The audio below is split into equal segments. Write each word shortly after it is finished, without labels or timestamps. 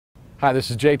Hi,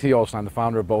 this is JT Olson. I'm the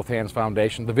founder of Both Hands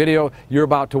Foundation. The video you're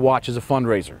about to watch is a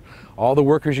fundraiser. All the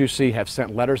workers you see have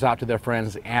sent letters out to their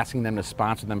friends asking them to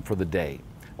sponsor them for the day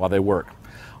while they work.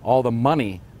 All the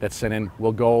money that's sent in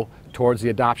will go towards the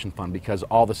adoption fund because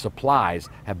all the supplies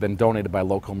have been donated by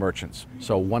local merchants.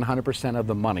 So 100% of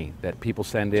the money that people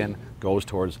send in goes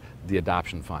towards the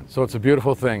adoption fund. So it's a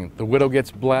beautiful thing. The widow gets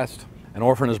blessed, an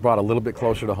orphan is brought a little bit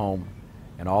closer to home,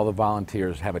 and all the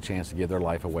volunteers have a chance to give their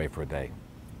life away for a day.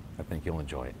 I think you'll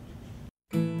enjoy it.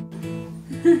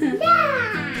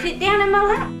 Yeah! Sit down in my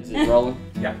lap. Is it rolling?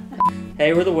 Yeah.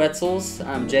 Hey, we're the Wetzells.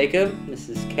 I'm Jacob. This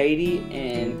is Katie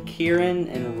and Kieran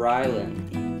and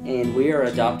Rylan. And we are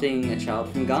adopting a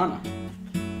child from Ghana.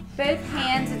 Both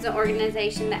Hands is an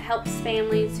organization that helps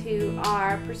families who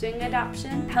are pursuing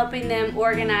adoption, helping them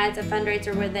organize a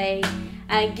fundraiser where they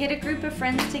get a group of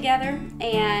friends together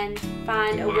and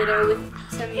find a widow with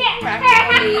some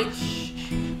practical needs.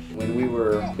 When we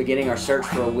were beginning our search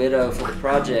for a widow for the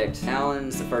project,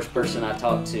 Alan's the first person I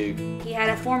talked to. He had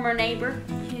a former neighbor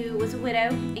who was a widow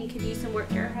and could use some work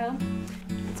to her home.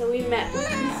 And so we met with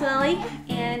Miss Lily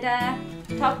and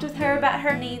talked with her about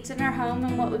her needs in her home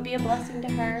and what would be a blessing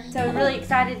to her. So we're really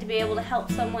excited to be able to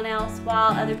help someone else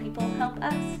while other people help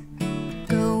us.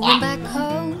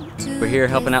 We're here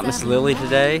helping out Miss Lily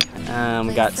today.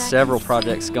 We got several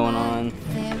projects going on.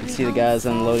 You can see the guys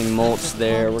unloading mulch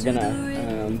there. We're gonna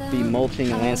be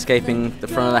mulching and landscaping the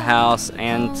front of the house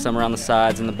and some around the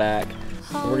sides and the back.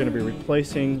 We're going to be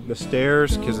replacing the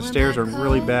stairs because the stairs are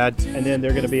really bad, and then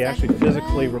they're going to be actually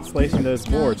physically replacing those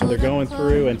boards. So they're going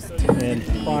through and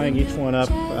prying each one up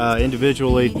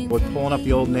individually. We're pulling up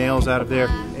the old nails out of there,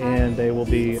 and they will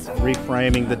be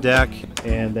reframing the deck,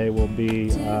 and they will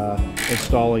be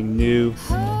installing new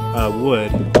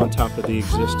wood on top of the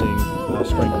existing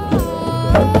sprinklers.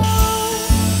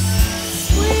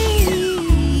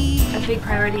 A big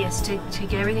priority is to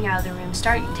get everything out of the room,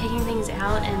 start taking things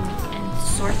out and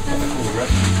sort them.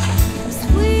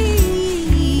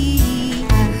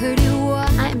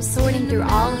 I'm sorting through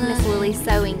all of Miss Lily's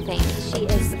sewing things. She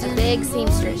is a big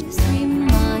seamstress.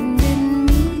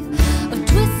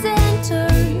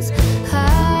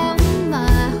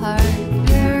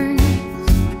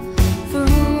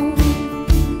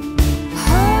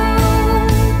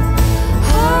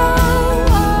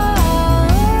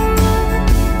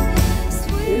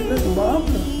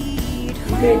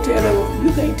 You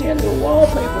can't tell the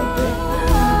wallpaper thing.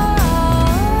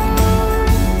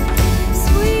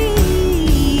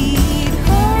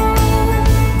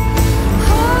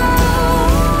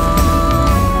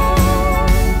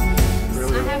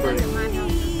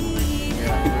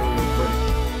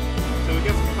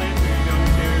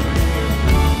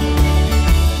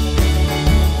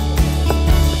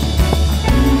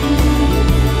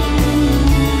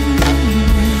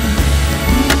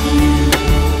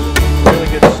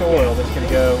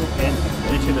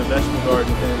 Into the vegetable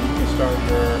garden, and you can start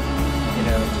your,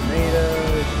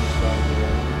 tomatoes, you can start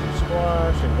your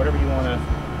squash, and whatever you want to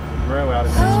grow out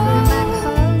of that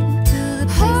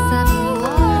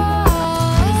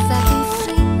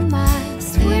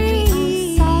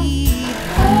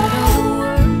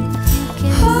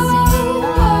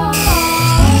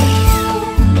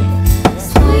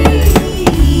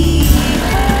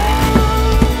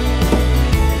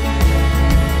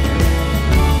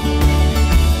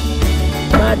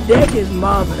My deck is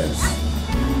marvelous.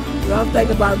 I'm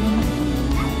thinking about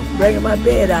bringing my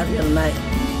bed out here tonight.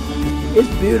 It's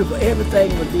beautiful.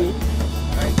 Everything was did.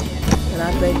 And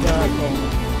I thank God for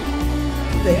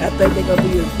it. I think they're going to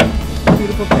be a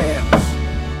beautiful pair.